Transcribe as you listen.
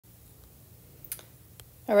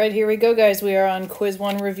All right, here we go, guys. We are on quiz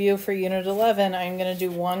 1 review for unit 11. I'm going to do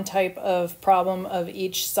one type of problem of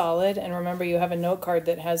each solid. And remember, you have a note card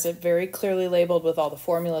that has it very clearly labeled with all the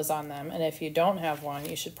formulas on them. And if you don't have one,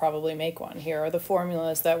 you should probably make one. Here are the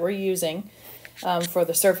formulas that we're using for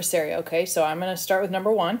the surface area. Okay, so I'm going to start with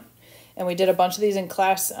number 1. And we did a bunch of these in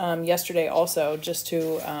class yesterday also, just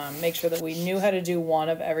to make sure that we knew how to do one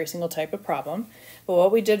of every single type of problem. But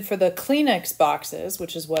what we did for the Kleenex boxes,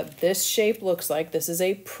 which is what this shape looks like, this is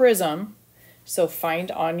a prism. So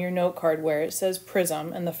find on your note card where it says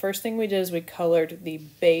prism. And the first thing we did is we colored the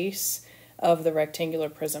base of the rectangular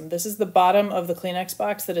prism. This is the bottom of the Kleenex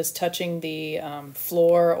box that is touching the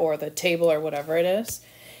floor or the table or whatever it is.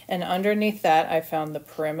 And underneath that, I found the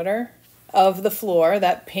perimeter of the floor,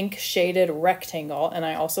 that pink shaded rectangle, and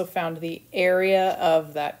I also found the area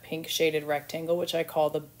of that pink shaded rectangle, which I call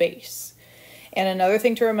the base. And another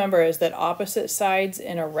thing to remember is that opposite sides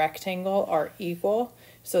in a rectangle are equal,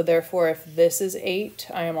 so therefore if this is 8,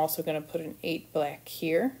 I am also going to put an 8 back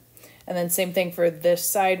here. And then same thing for this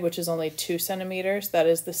side, which is only 2 centimeters, that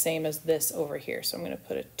is the same as this over here, so I'm going to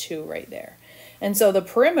put a 2 right there. And so the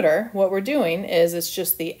perimeter, what we're doing is it's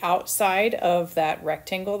just the outside of that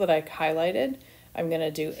rectangle that I highlighted. I'm going to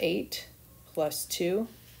do 8 plus 2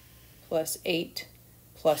 plus 8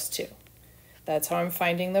 plus 2. That's how I'm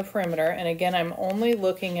finding the perimeter. And again, I'm only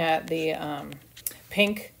looking at the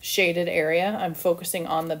pink shaded area. I'm focusing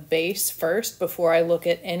on the base first before I look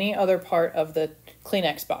at any other part of the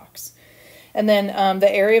Kleenex box. And then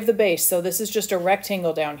the area of the base. So this is just a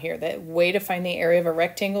rectangle down here. The way to find the area of a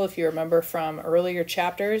rectangle, if you remember from earlier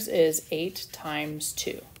chapters, is 8 times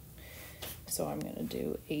 2. So I'm going to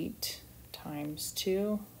do 8 times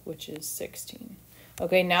 2, which is 16.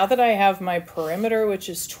 Okay, now that I have my perimeter, which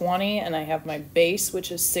is 20, and I have my base,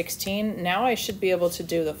 which is 16, now I should be able to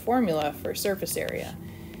do the formula for surface area.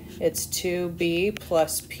 It's 2b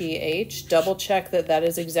plus ph. Double check that that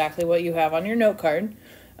is exactly what you have on your note card.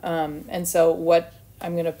 And so what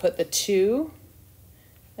I'm going to put the 2,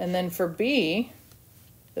 and then for b,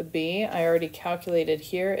 the b I already calculated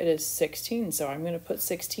here, it is 16, so I'm going to put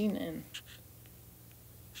 16 in.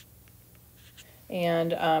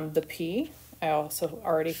 And the p, I also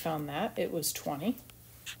already found that, it was 20.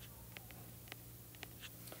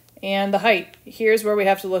 And the height, here's where we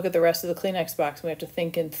have to look at the rest of the Kleenex box. We have to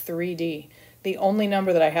think in 3D. The only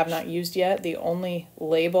number that I have not used yet, the only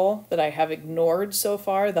label that I have ignored so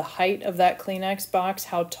far, the height of that Kleenex box,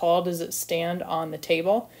 how tall does it stand on the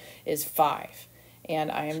table, is 5.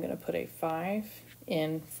 And I am going to put a 5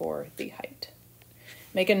 in for the height.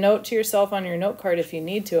 Make a note to yourself on your note card if you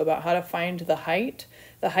need to about how to find the height.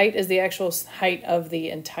 The height is the actual height of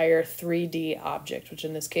the entire 3D object, which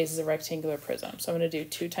in this case is a rectangular prism. So I'm going to do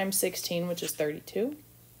 2 times 16, which is 32.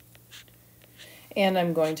 And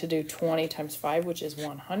I'm going to do 20 times 5, which is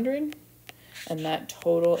 100. And that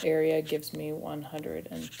total area gives me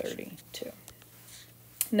 132.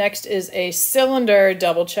 Next is a cylinder.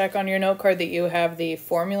 Double check on your note card that you have the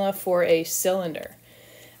formula for a cylinder.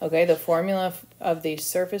 Okay, the formula of the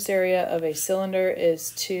surface area of a cylinder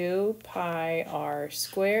is 2 pi r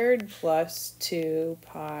squared plus 2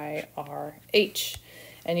 pi r h.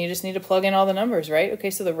 And you just need to plug in all the numbers, right?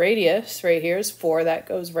 Okay, so the radius right here is 4. That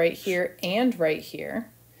goes right here and right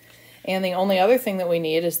here. And the only other thing that we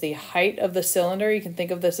need is the height of the cylinder. You can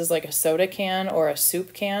think of this as like a soda can or a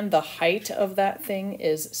soup can. The height of that thing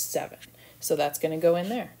is 7. So that's going to go in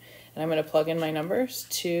there. And I'm going to plug in my numbers.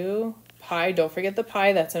 2 pi, don't forget the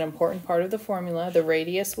pi. That's an important part of the formula. The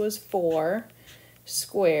radius was 4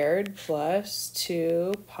 squared plus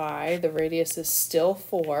 2 pi. The radius is still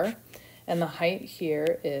 4. And the height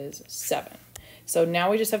here is 7. So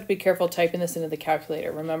now we just have to be careful typing this into the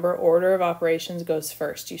calculator. Remember, order of operations goes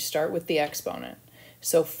first. You start with the exponent.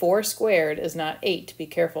 So 4 squared is not 8. Be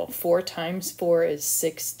careful. 4 times 4 is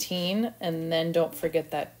 16. And then don't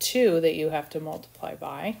forget that 2 that you have to multiply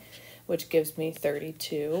by, which gives me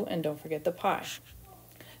 32. And don't forget the pi.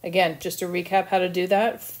 Again, just to recap how to do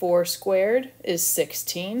that, 4 squared is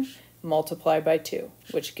 16 multiplied by 2,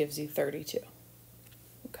 which gives you 32.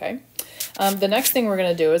 Okay. The next thing we're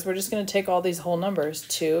going to do is we're just going to take all these whole numbers,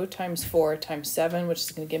 2 times 4 times 7, which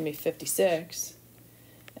is going to give me 56.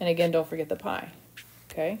 And again, don't forget the pi.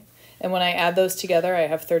 Okay. And when I add those together, I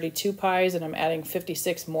have 32 pi's, and I'm adding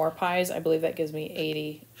 56 more pi's. I believe that gives me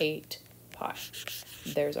 88 pi.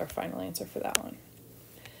 There's our final answer for that one.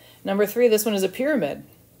 Number 3, this one is a pyramid.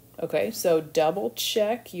 Okay, so double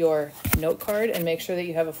check your note card and make sure that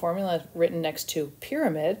you have a formula written next to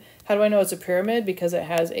pyramid. How do I know it's a pyramid? Because it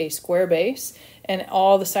has a square base and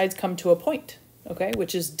all the sides come to a point, okay,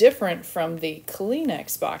 which is different from the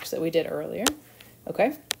Kleenex box that we did earlier,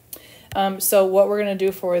 okay? So what we're going to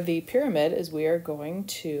do for the pyramid is we are going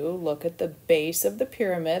to look at the base of the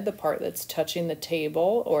pyramid, the part that's touching the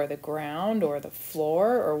table or the ground or the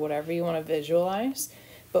floor or whatever you want to visualize.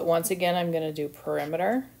 But once again, I'm going to do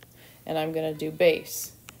perimeter and I'm going to do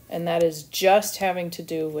base. And that is just having to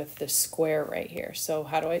do with the square right here. So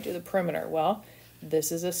how do I do the perimeter? Well,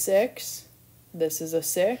 this is a 6, this is a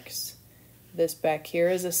 6, this back here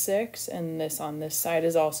is a 6, and this on this side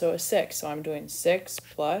is also a 6. So I'm doing 6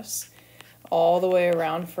 plus all the way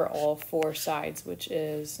around for all 4 sides, which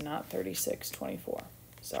is not 36, 24.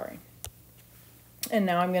 Sorry. And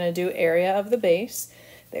now I'm going to do area of the base.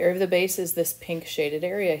 The area of the base is this pink shaded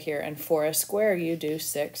area here, and for a square you do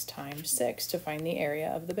 6 times 6 to find the area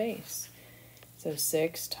of the base. So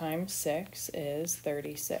 6 times 6 is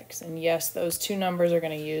 36. And yes, those two numbers are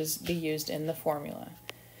going to be used in the formula.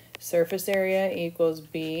 Surface area equals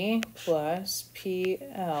B plus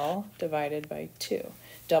PL divided by 2.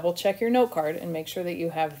 Double check your note card and make sure that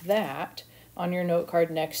you have that on your note card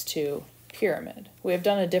next to pyramid. We have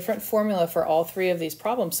done a different formula for all 3 of these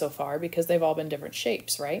problems so far because they've all been different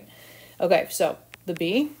shapes, right? Okay, so the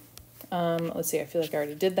B, let's see, I feel like I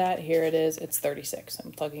already did that. Here it is, it's 36.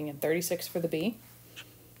 I'm plugging in 36 for the B.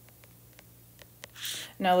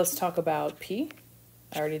 Now let's talk about P.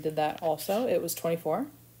 I already did that also. It was 24,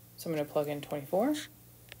 so I'm going to plug in 24.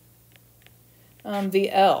 The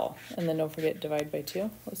L, and then don't forget divide by 2.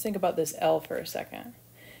 Let's think about this L for a second.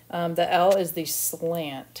 The L is the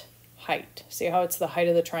slant height. See how it's the height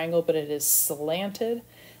of the triangle, but it is slanted?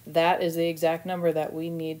 That is the exact number that we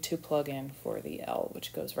need to plug in for the L,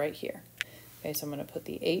 which goes right here. Okay, so I'm going to put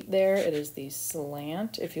the 8 there. It is the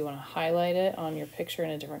slant. If you want to highlight it on your picture in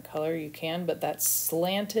a different color, you can, but that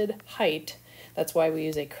slanted height, that's why we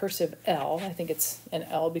use a cursive L. I think it's an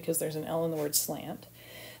L because there's an L in the word slant.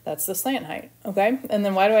 That's the slant height, okay? And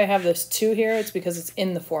then why do I have this 2 here? It's because it's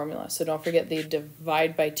in the formula. So don't forget the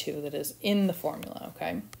divide by 2 that is in the formula,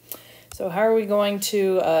 okay? So how are we going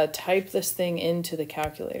to type this thing into the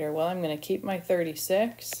calculator? Well, I'm going to keep my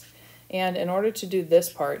 36. And in order to do this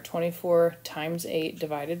part, 24 times 8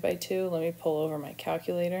 divided by 2, let me pull over my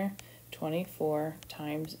calculator. 24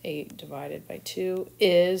 times 8 divided by 2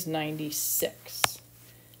 is 96.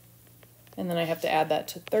 And then I have to add that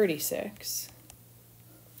to 36.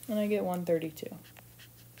 And I get 132.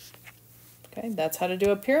 Okay, that's how to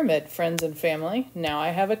do a pyramid, friends and family. Now I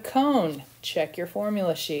have a cone. Check your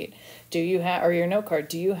formula sheet. Do you have, or your note card,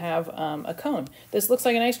 do you have a cone? This looks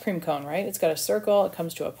like an ice cream cone, right? It's got a circle, it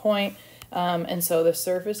comes to a point. And so the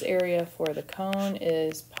surface area for the cone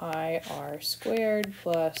is pi r squared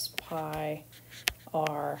plus pi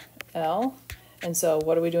r L. And so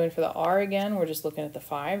what are we doing for the r again? We're just looking at the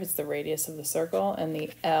 5. It's the radius of the circle. And the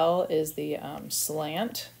L is the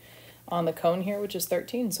slant on the cone here, which is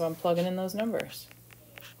 13. So I'm plugging in those numbers.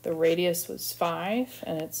 The radius was 5,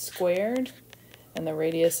 and it's squared. And the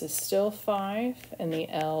radius is still 5, and the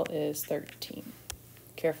L is 13.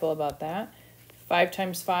 Careful about that. 5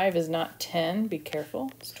 times 5 is not 10. Be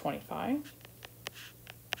careful. It's 25.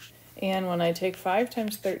 And when I take 5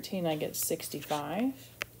 times 13, I get 65.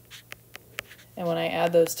 And when I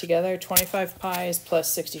add those together, 25 pi's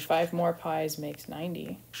plus 65 more pi's makes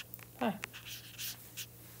 90 pi.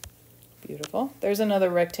 Beautiful. There's another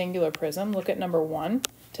rectangular prism. Look at number 1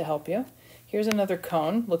 to help you. Here's another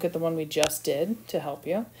cone. Look at the one we just did to help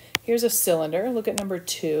you. Here's a cylinder. Look at number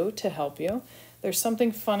 2 to help you. There's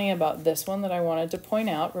something funny about this one that I wanted to point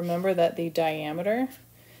out. Remember that the diameter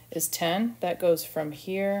is 10. That goes from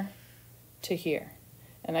here to here.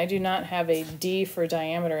 And I do not have a D for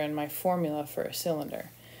diameter in my formula for a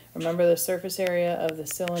cylinder. Remember the surface area of the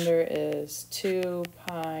cylinder is 2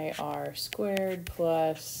 pi r squared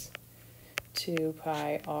plus 2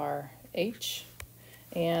 pi r h.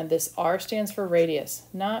 And this r stands for radius,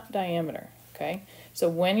 not diameter, okay? So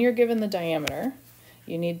when you're given the diameter,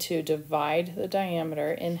 you need to divide the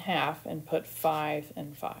diameter in half and put 5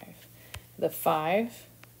 and 5. The 5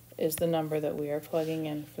 is the number that we are plugging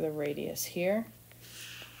in for the radius here.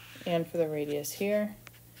 And for the radius here,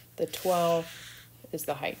 the 12 is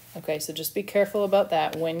the height. Okay, so just be careful about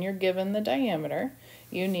that. When you're given the diameter,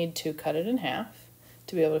 you need to cut it in half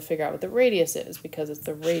to be able to figure out what the radius is, because it's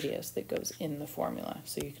the radius that goes in the formula.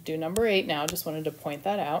 So you could do number 8 now, just wanted to point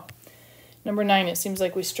that out. Number 9, it seems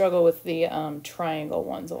like we struggle with the triangle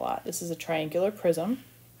ones a lot. This is a triangular prism.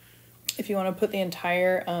 If you want to put the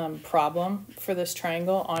entire problem for this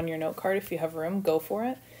triangle on your note card, if you have room, go for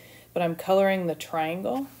it. But I'm coloring the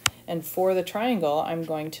triangle. And for the triangle, I'm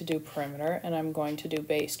going to do perimeter and I'm going to do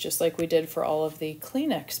base, just like we did for all of the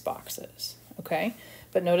Kleenex boxes, okay?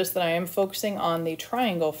 But notice that I am focusing on the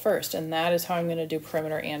triangle first, and that is how I'm going to do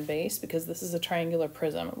perimeter and base, because this is a triangular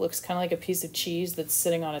prism. It looks kind of like a piece of cheese that's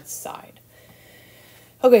sitting on its side.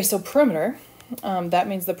 Okay, so perimeter, that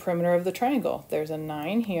means the perimeter of the triangle. There's a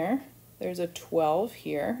 9 here, there's a 12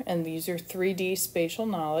 here, and use your 3D spatial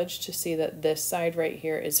knowledge to see that this side right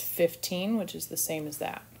here is 15, which is the same as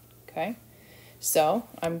that, okay? So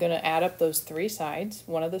I'm going to add up those 3 sides.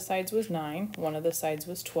 One of the sides was 9, one of the sides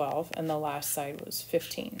was 12, and the last side was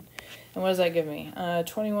 15. And what does that give me?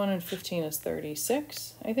 21 and 15 is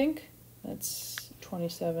 36, I think. That's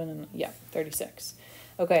 27 and, yeah, 36.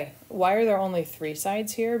 Okay, why are there only 3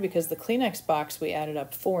 sides here? Because the Kleenex box, we added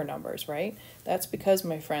up 4 numbers, right? That's because,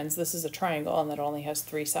 my friends, this is a triangle and that only has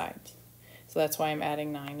 3 sides. So that's why I'm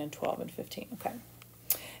adding 9 and 12 and 15, okay.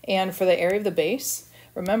 And for the area of the base,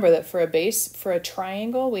 remember that for a base, for a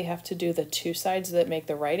triangle, we have to do the 2 sides that make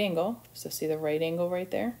the right angle. So see the right angle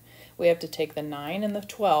right there? We have to take the 9 and the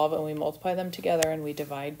 12 and we multiply them together and we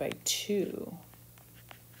divide by 2.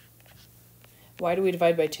 Why do we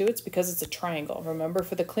divide by 2? It's because it's a triangle. Remember,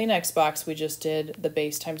 for the Kleenex box, we just did the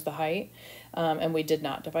base times the height, and we did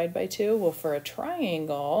not divide by 2. Well, for a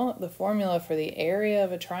triangle, the formula for the area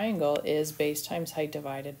of a triangle is base times height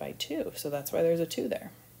divided by 2. So that's why there's a 2 there,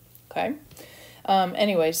 okay?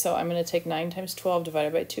 Anyway, so I'm going to take 9 times 12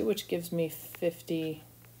 divided by 2, which gives me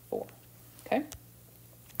 54, okay?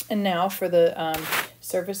 And now for the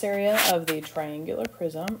surface area of the triangular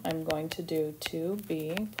prism, I'm going to do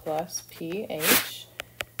 2b plus ph,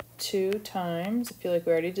 2 times, I feel like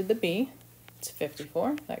we already did the b, it's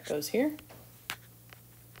 54, that goes here.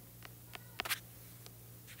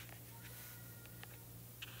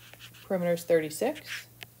 Perimeter is 36.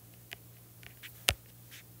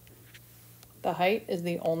 The height is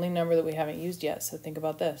the only number that we haven't used yet, so think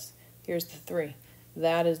about this. Here's the 3.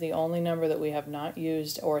 That is the only number that we have not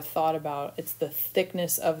used or thought about. It's the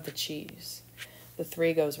thickness of the cheese. The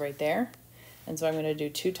 3 goes right there. And so I'm going to do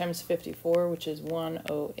 2 times 54, which is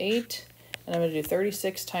 108. And I'm going to do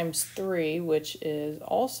 36 times 3, which is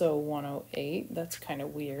also 108. That's kind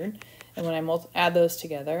of weird. And when I add those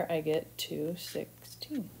together, I get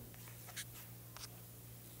 216.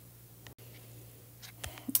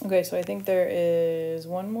 Okay, so I think there is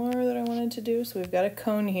one more that I wanted to do. So we've got a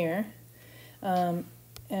cone here.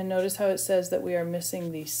 And notice how it says that we are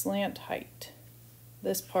missing the slant height.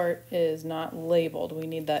 This part is not labeled. We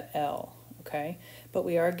need that L, okay? But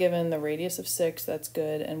we are given the radius of 6, that's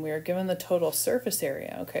good, and we are given the total surface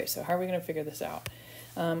area. Okay, so how are we going to figure this out?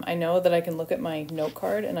 I know that I can look at my note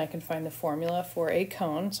card and I can find the formula for a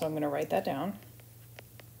cone, so I'm going to write that down.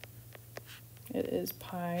 It is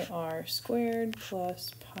pi r squared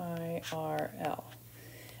plus pi r L.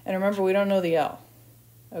 And remember, we don't know the L.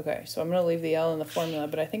 Okay, so I'm going to leave the L in the formula,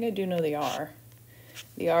 but I think I do know the R.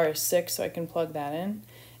 The R is 6, so I can plug that in.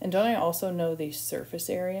 And don't I also know the surface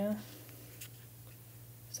area?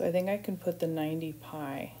 So I think I can put the 90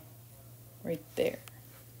 pi right there.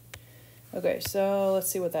 Okay, so let's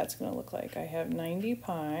see what that's going to look like. I have 90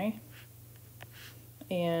 pi,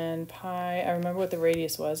 and pi, I remember what the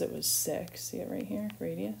radius was. It was 6. See it right here?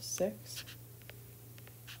 Radius, 6.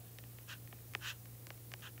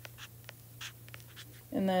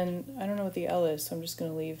 And then, I don't know what the L is, so I'm just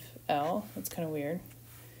going to leave L. That's kind of weird.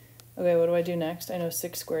 Okay, what do I do next? I know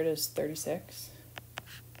 6 squared is 36.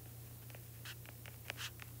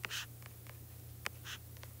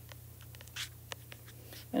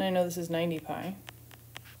 And I know this is 90 pi.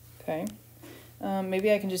 Okay.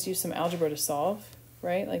 Maybe I can just use some algebra to solve,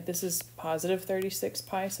 right? Like this is positive 36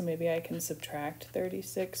 pi, so maybe I can subtract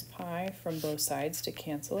 36 pi from both sides to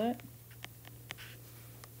cancel it.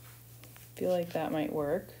 Feel like that might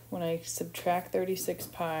work. When I subtract 36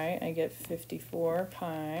 pi, I get 54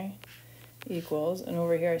 pi equals, and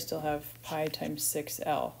over here I still have pi times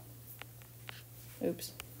 6L.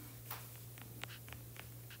 Oops.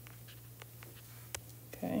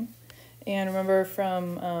 Okay. And remember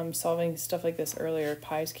from solving stuff like this earlier,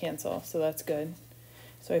 pi's cancel, so that's good.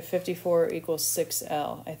 So I have 54 equals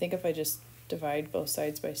 6L. I think if I just divide both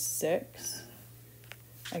sides by 6,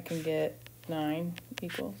 I can get 9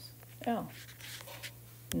 equals L.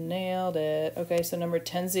 Nailed it. Okay, so number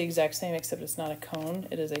 10 is the exact same, except it's not a cone.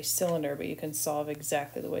 It is a cylinder, but you can solve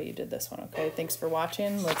exactly the way you did this one, okay? Thanks for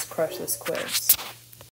watching. Let's crush this quiz.